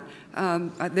beyond that,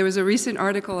 there was a recent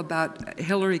article about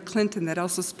Hillary Clinton that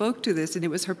also spoke to this, and it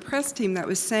was her press team that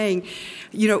was saying,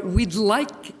 we'd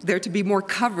like there to be more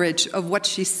coverage of what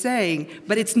she's saying,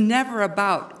 but it's never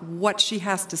about what she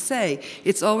has to say.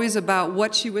 It's always about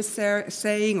what she was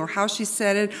saying, or how she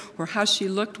said it, or how she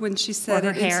looked when she said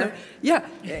or it. Her hair. And so, yeah,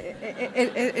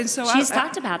 and so she's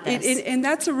talked about this, and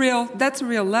that's a real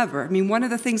lever. I mean, one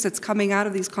of the things that's coming out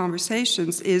of these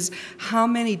conversations is how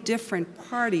many different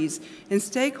parties and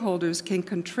stakeholders can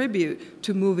contribute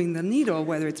to moving the needle,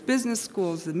 whether it's business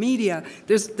schools, the media.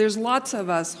 There's lots of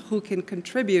us who can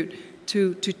contribute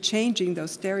to changing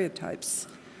those stereotypes.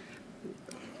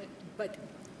 But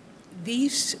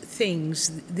these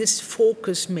things, this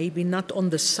focus maybe not on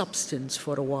the substance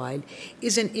for a while,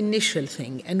 is an initial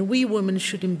thing, and we women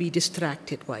shouldn't be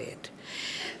distracted by it.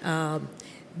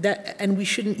 And we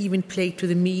shouldn't even play to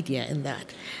the media in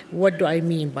that. What do I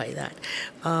mean by that?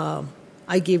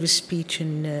 I gave a speech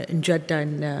in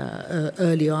Jeddah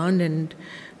early on, and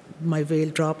my veil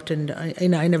dropped, and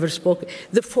I never spoke.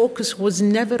 The focus was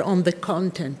never on the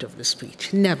content of the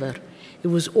speech, never. It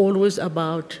was always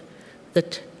about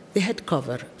that the head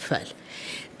cover fell.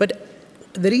 But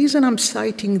the reason I'm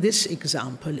citing this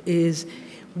example is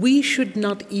we should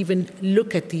not even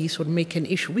look at these or make an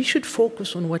issue. We should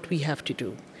focus on what we have to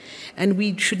do. And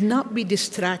we should not be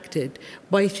distracted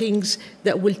by things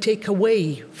that will take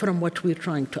away from what we're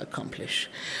trying to accomplish.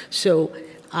 So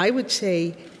I would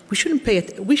say we shouldn't pay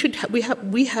it.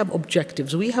 We have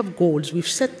objectives, we have goals, we've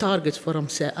set targets for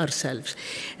ourselves,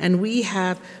 and we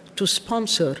have to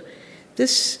sponsor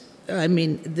this.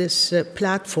 This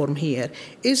platform here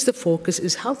is the focus,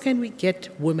 is how can we get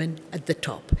women at the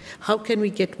top? How can we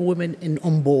get women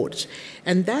on boards?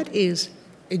 And that is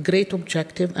a great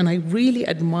objective, and I really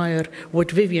admire what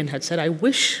Viviane had said. I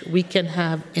wish we can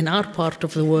have, in our part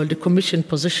of the world, a commission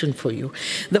position for you.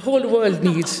 The whole world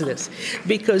needs this,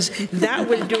 because that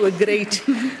will do a great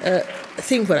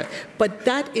thing for us. But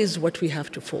that is what we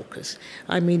have to focus.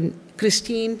 I mean,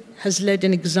 Christine has led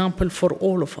an example for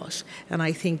all of us, and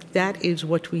I think that is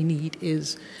what we need,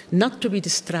 is not to be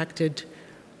distracted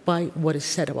by what is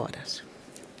said about us.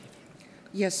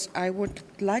 Yes, I would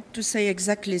like to say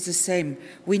exactly the same.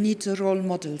 We need the role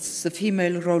models, the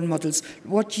female role models.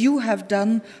 What you have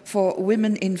done for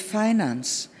women in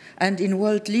finance and in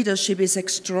world leadership is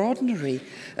extraordinary.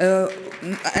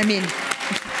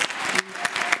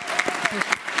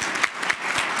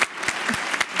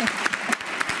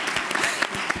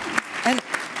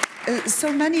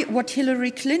 So many, what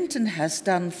Hillary Clinton has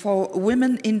done for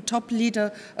women in top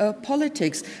leader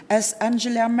politics, as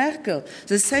Angela Merkel,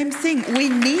 the same thing. We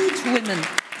need women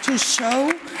to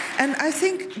show. And I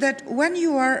think that when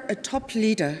you are a top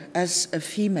leader as a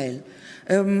female,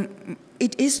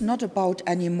 it is not about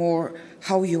anymore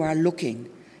how you are looking.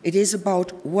 It is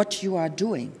about what you are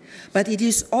doing. But it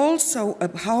is also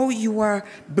how you are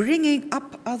bringing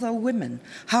up other women,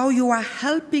 how you are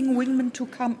helping women to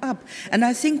come up. And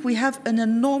I think we have an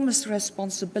enormous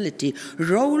responsibility.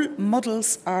 Role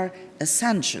models are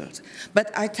essential. But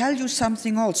I tell you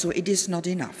something also, it is not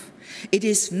enough. It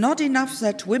is not enough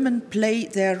that women play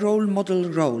their role model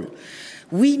role.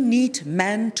 We need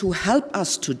men to help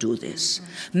us to do this.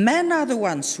 Men are the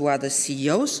ones who are the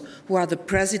CEOs, who are the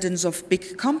presidents of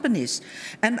big companies.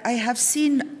 And I have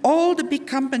seen all the big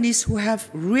companies who have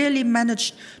really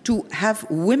managed to have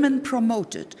women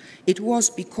promoted. It was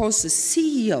because the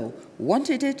CEO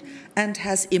wanted it and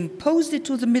has imposed it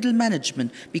to the middle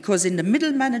management, because in the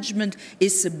middle management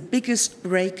is the biggest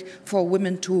break for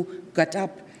women to get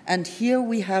up. And here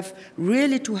we have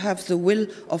really to have the will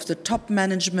of the top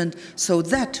management so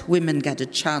that women get a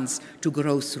chance to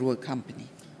grow through a company.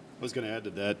 I was going to add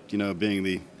to that, being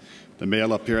the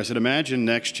male up here, I said, imagine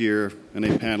next year in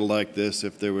a panel like this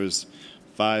if there was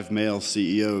 5 male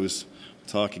CEOs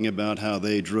talking about how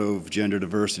they drove gender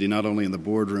diversity, not only in the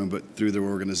boardroom, but through their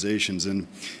organizations. And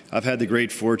I've had the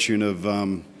great fortune of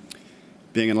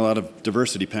being in a lot of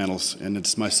diversity panels, and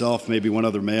it's myself, maybe one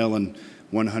other male, and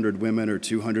 100 women or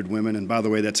 200 women. And by the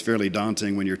way, that's fairly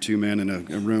daunting when you're 2 men in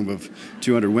a room of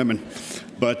 200 women.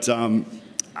 But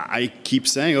I keep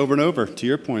saying over and over, to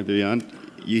your point, Viviane,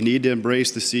 you need to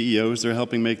embrace the CEOs. They're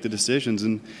helping make the decisions,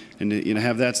 and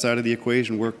have that side of the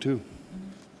equation work too.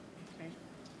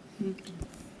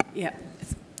 Yeah,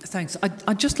 thanks.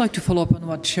 I'd just like to follow up on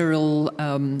what Cheryl,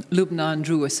 Lubna and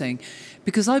Drew were saying,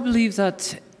 because I believe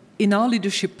that in our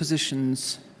leadership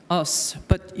positions, us,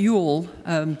 but you all,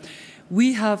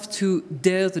 we have to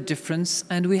dare the difference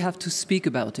and we have to speak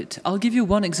about it. I'll give you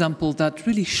one example that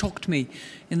really shocked me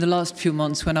in the last few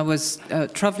months when I was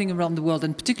traveling around the world,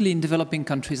 and particularly in developing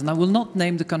countries. And I will not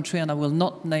name the country and I will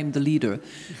not name the leader,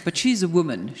 but she's a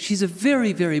woman. She's a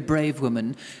very, very brave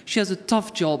woman. She has a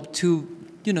tough job to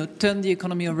turn the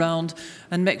economy around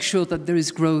and make sure that there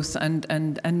is growth, and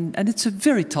it's a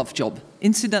very tough job.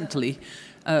 Incidentally,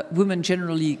 women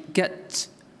generally get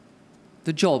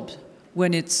the job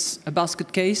when it's a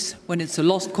basket case, when it's a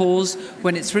lost cause,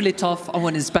 when it's really tough, or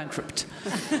when it's bankrupt.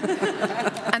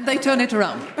 And they turn it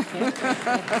around.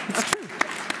 It's true.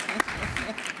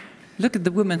 Look at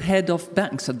the women head of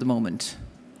banks at the moment.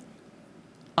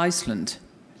 Iceland.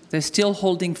 They're still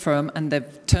holding firm, and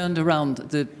they've turned around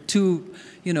the 2,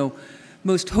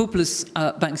 most hopeless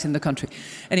banks in the country.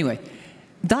 Anyway,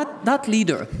 that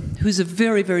leader, who's a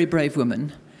very, very brave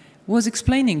woman, was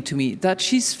explaining to me that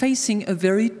she's facing a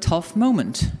very tough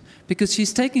moment because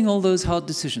she's taking all those hard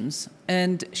decisions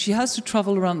and she has to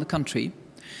travel around the country,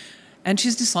 and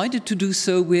she's decided to do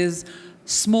so with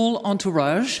small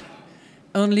entourage,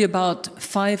 only about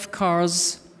 5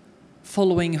 cars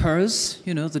following hers,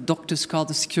 the doctor's car,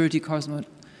 the security cars.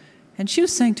 And she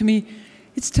was saying to me,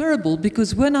 it's terrible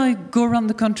because when I go around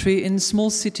the country in small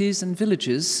cities and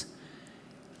villages,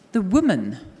 the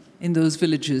women in those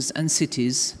villages and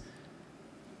cities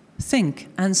think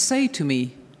and say to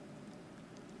me,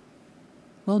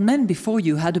 well, men before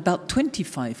you had about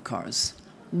 25 cars.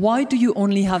 Why do you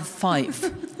only have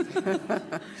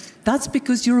 5? That's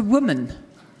because you're a woman.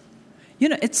 you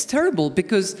know, it's terrible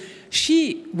because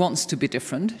she wants to be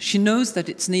different. She knows that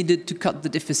it's needed to cut the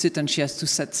deficit and she has to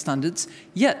set standards.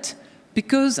 Yet,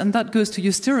 because, and that goes to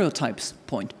your stereotypes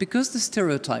point, because the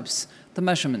stereotypes, the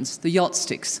measurements, the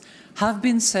yardsticks have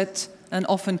been set and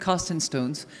often cast in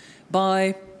stones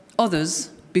by others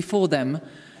before them,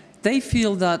 they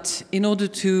feel that in order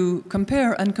to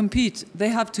compare and compete, they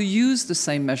have to use the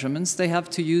same measurements, they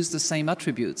have to use the same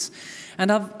attributes.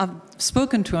 And I've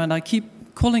spoken to her, and I keep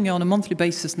calling her on a monthly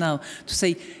basis now to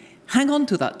say, hang on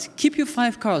to that. Keep your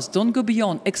 5 cars. Don't go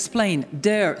beyond. Explain,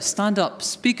 dare, stand up,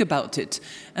 speak about it.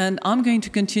 And I'm going to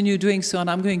continue doing so, and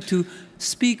I'm going to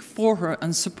speak for her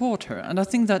and support her. And I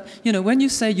think that, you know, when you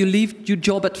say you leave your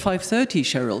job at 5:30,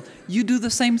 Cheryl, you do the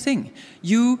same thing.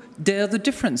 You dare the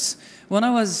difference. When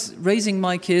I was raising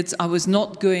my kids, I was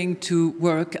not going to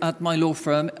work at my law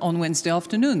firm on Wednesday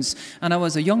afternoons. And I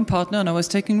was a young partner, and I was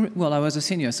taking, well, I was a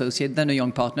senior associate, then a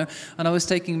young partner, and I was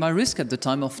taking my risk at the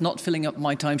time of not filling up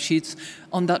my timesheets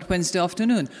on that Wednesday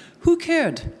afternoon. Who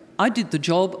cared? I did the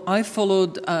job, I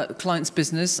followed client's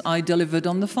business, I delivered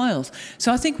on the files.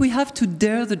 So I think we have to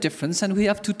dare the difference and we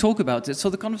have to talk about it.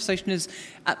 So the conversation is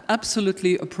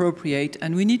absolutely appropriate,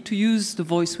 and we need to use the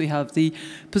voice we have, the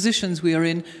positions we are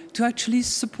in, to actually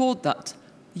support that.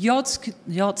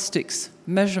 Yardsticks,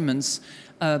 measurements,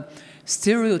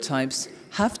 stereotypes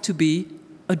have to be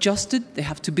adjusted, they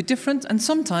have to be different, and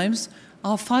sometimes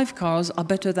our 5 cars are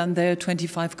better than their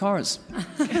 25 cars.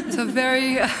 It's a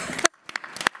very...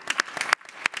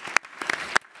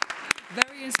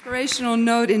 very inspirational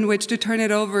note in which to turn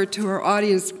it over to our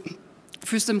audience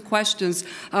for some questions.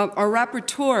 Our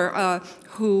rapporteur,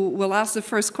 who will ask the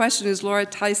first question, is Laura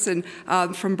Tyson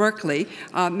from Berkeley.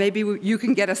 Maybe you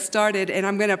can get us started, and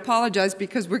I'm going to apologize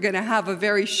because we're going to have a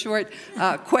very short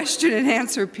question and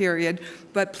answer period,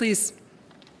 but please.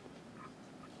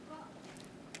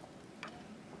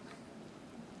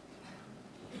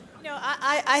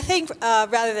 I think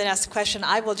rather than ask a question,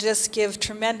 I will just give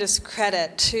tremendous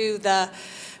credit to the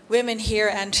women here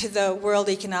and to the World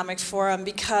Economic Forum,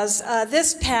 because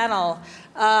this panel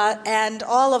and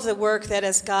all of the work that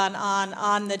has gone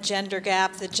on the gender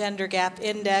gap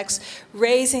index,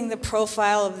 raising the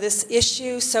profile of this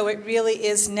issue so it really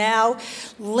is now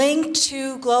linked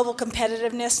to global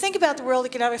competitiveness. Think about the World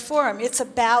Economic Forum. It's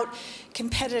about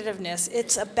competitiveness.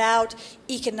 It's about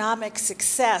economic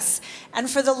success. And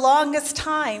for the longest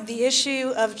time, the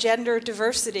issue of gender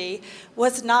diversity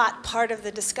was not part of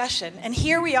the discussion. And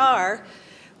here we are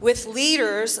with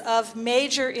leaders of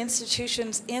major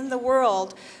institutions in the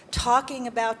world talking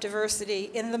about diversity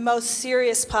in the most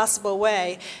serious possible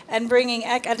way and bringing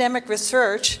academic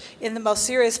research in the most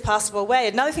serious possible way.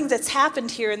 Another thing that's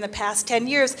happened here in the past 10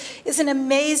 years is an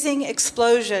amazing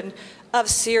explosion of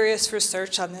serious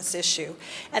research on this issue.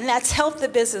 And that's helped the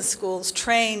business schools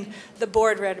train the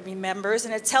board-ready members,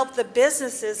 and it's helped the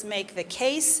businesses make the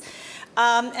case.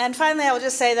 And finally, I will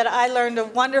just say that I learned a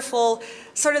wonderful,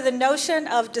 sort of the notion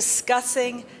of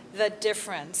discussing the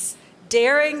difference,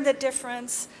 daring the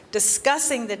difference,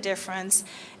 discussing the difference,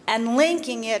 and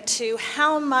linking it to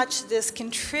how much this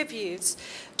contributes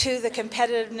to the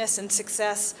competitiveness and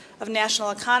success of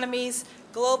national economies,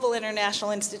 global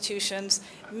international institutions,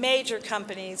 major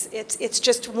companies. It's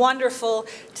just wonderful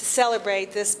to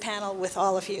celebrate this panel with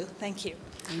all of you. Thank you.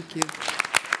 Thank you.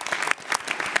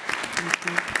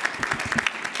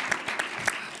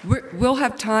 We'll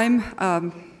have time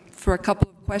for a couple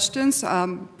of questions.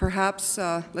 Perhaps,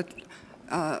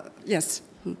 yes,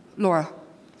 Laura.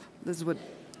 This is what.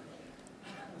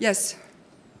 Yes.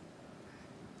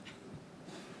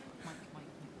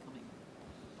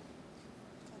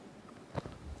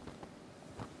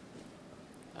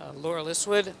 Laura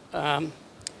Listwood,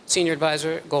 Senior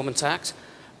Advisor at Goldman Sachs.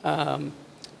 I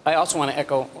also want to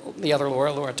echo the other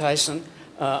Laura Tyson,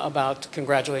 about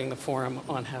congratulating the forum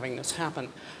on having this happen.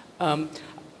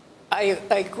 I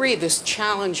agree, this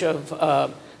challenge of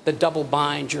the double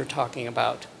bind you're talking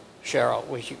about, Cheryl,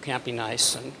 which you can't be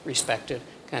nice and respected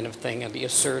kind of thing, and the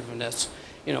assertiveness.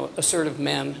 You know, assertive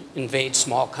men invade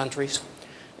small countries.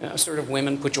 Assertive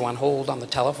women put you on hold on the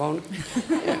telephone.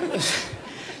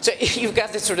 So you've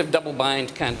got this sort of double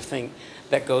bind kind of thing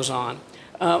that goes on.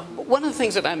 One of the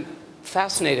things that I'm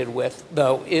fascinated with,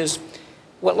 though, is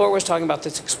what Laura was talking about,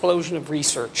 this explosion of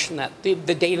research and that the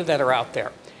data that are out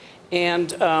there.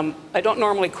 And I don't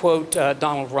normally quote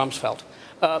Donald Rumsfeld,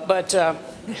 but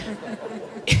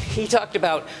he talked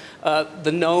about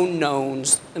the known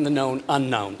knowns and the known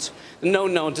unknowns. The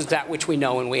known knowns is that which we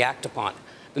know and we act upon.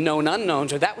 The known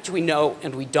unknowns are that which we know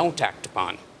and we don't act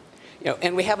upon. You know,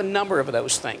 and we have a number of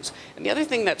those things. And the other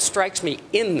thing that strikes me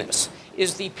in this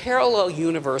is the parallel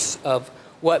universe of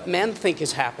what men think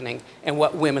is happening and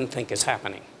what women think is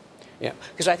happening. Yeah,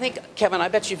 because I think, Kevin, I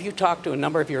bet you if you talk to a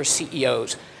number of your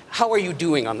CEOs, how are you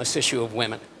doing on this issue of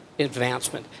women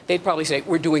advancement? They'd probably say,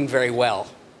 we're doing very well.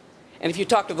 And if you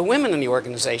talk to the women in the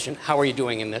organization, how are you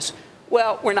doing in this?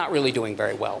 Well, we're not really doing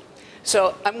very well.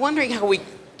 So I'm wondering how we,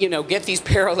 get these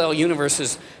parallel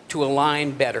universes to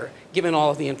align better, given all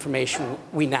of the information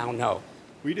we now know.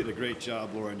 We did a great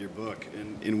job, Laura, in your book.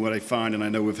 And what I find, and I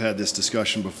know we've had this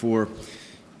discussion before,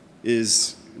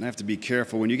 is, and I have to be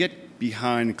careful, when you get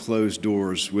behind closed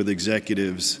doors with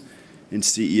executives and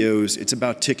CEOs, it's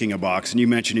about ticking a box. And you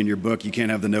mentioned in your book, you can't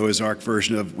have the Noah's Ark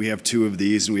version of we have 2 of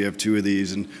these and we have 2 of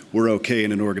these and we're okay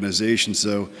in an organization.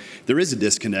 So there is a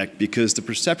disconnect because the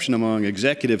perception among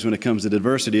executives when it comes to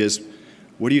diversity is,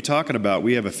 what are you talking about?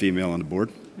 We have a female on the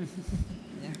board.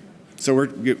 So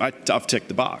I've ticked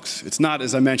the box. It's not,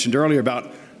 as I mentioned earlier,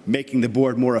 about making the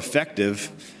board more effective.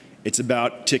 It's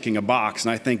about ticking a box,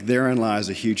 and I think therein lies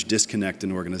a huge disconnect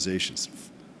in organizations.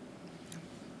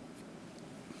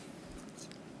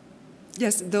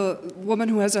 Yes, the woman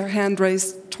who has her hand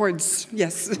raised towards,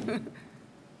 yes.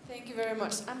 Thank you very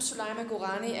much. I'm Sulaima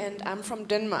Gorani, and I'm from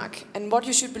Denmark. And what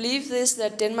you should believe is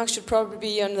that Denmark should probably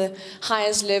be on the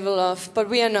highest level of, but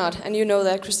we are not. And you know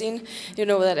that, Christine. You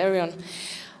know that, everyone.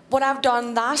 What I've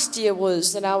done last year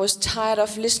was that I was tired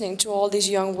of listening to all these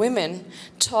young women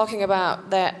talking about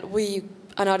that we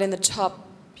are not in the top,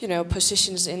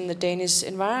 positions in the Danish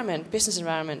environment, business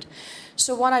environment.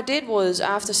 So what I did was,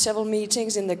 after several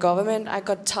meetings in the government, I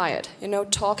got tired,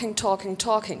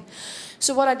 talking.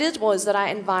 So what I did was that I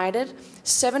invited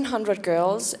 700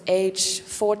 girls aged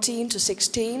 14 to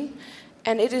 16,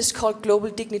 and it is called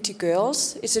Global Dignity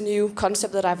Girls. It's a new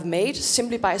concept that I've made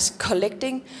simply by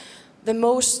collecting the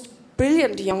most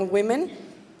brilliant young women,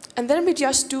 and then we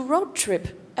just do road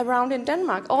trip around in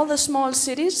Denmark, all the small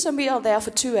cities, and we are there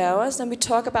for 2 hours, and we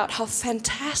talk about how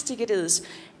fantastic it is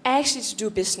actually to do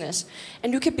business.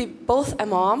 And you can be both a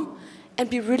mom and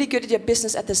be really good at your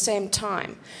business at the same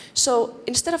time. So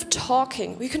instead of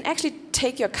talking, we can actually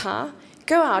take your car,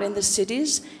 go out in the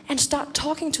cities, and start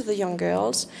talking to the young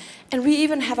girls. And we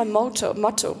even have a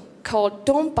motto called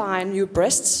 "Don't buy new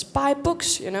breasts, buy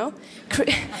books,"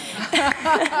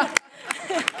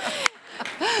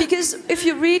 Because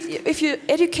if you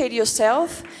educate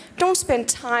yourself, don't spend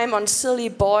time on silly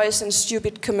boys and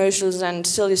stupid commercials and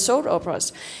silly soap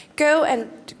operas. Go and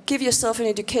give yourself an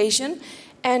education,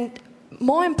 and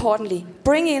more importantly,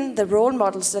 bring in the role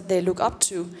models that they look up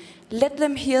to. Let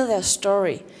them hear their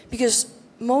story, because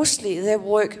mostly they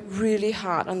work really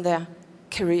hard on their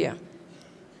career.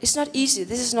 It's not easy.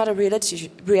 This is not a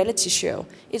reality show.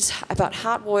 It's about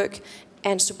hard work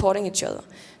and supporting each other.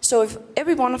 So if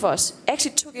every one of us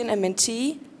actually took in a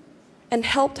mentee and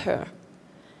helped her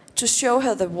to show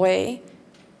her the way,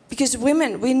 because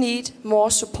women, we need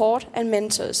more support and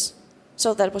mentors.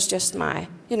 So that was just my,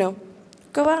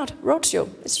 go out, roadshow.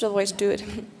 It's the way to do it.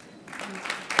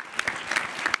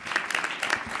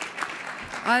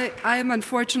 I am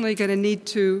unfortunately going to need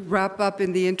to wrap up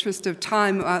in the interest of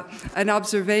time. An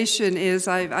observation is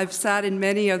I've sat in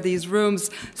many of these rooms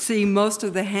seeing most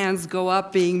of the hands go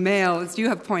up being male, as you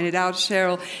have pointed out,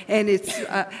 Cheryl. And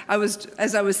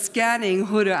as I was scanning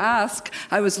who to ask,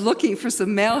 I was looking for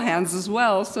some male hands as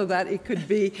well, so that it could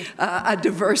be a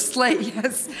diverse slate.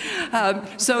 Yes.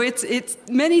 So it's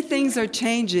many things are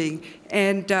changing.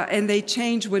 And they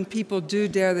change when people do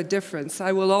dare the difference.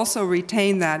 I will also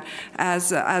retain that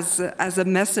as a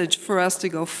message for us to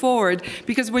go forward,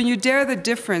 because when you dare the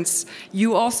difference,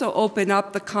 you also open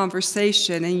up the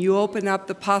conversation and you open up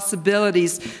the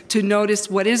possibilities to notice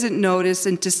what isn't noticed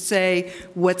and to say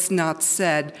what's not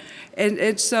said.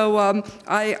 And so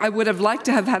I would have liked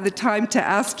to have had the time to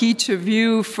ask each of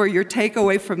you for your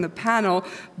takeaway from the panel,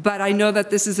 but I know that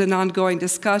this is an ongoing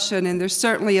discussion, and there's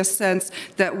certainly a sense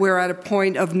that we're at a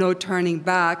point of no turning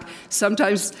back.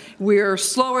 Sometimes we're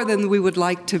slower than we would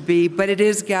like to be, but it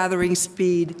is gathering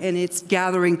speed and it's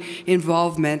gathering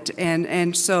involvement.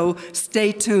 And so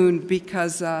stay tuned,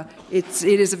 because it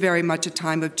is very much a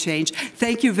time of change.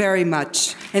 Thank you very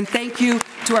much. And thank you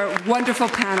to our wonderful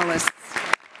panelists.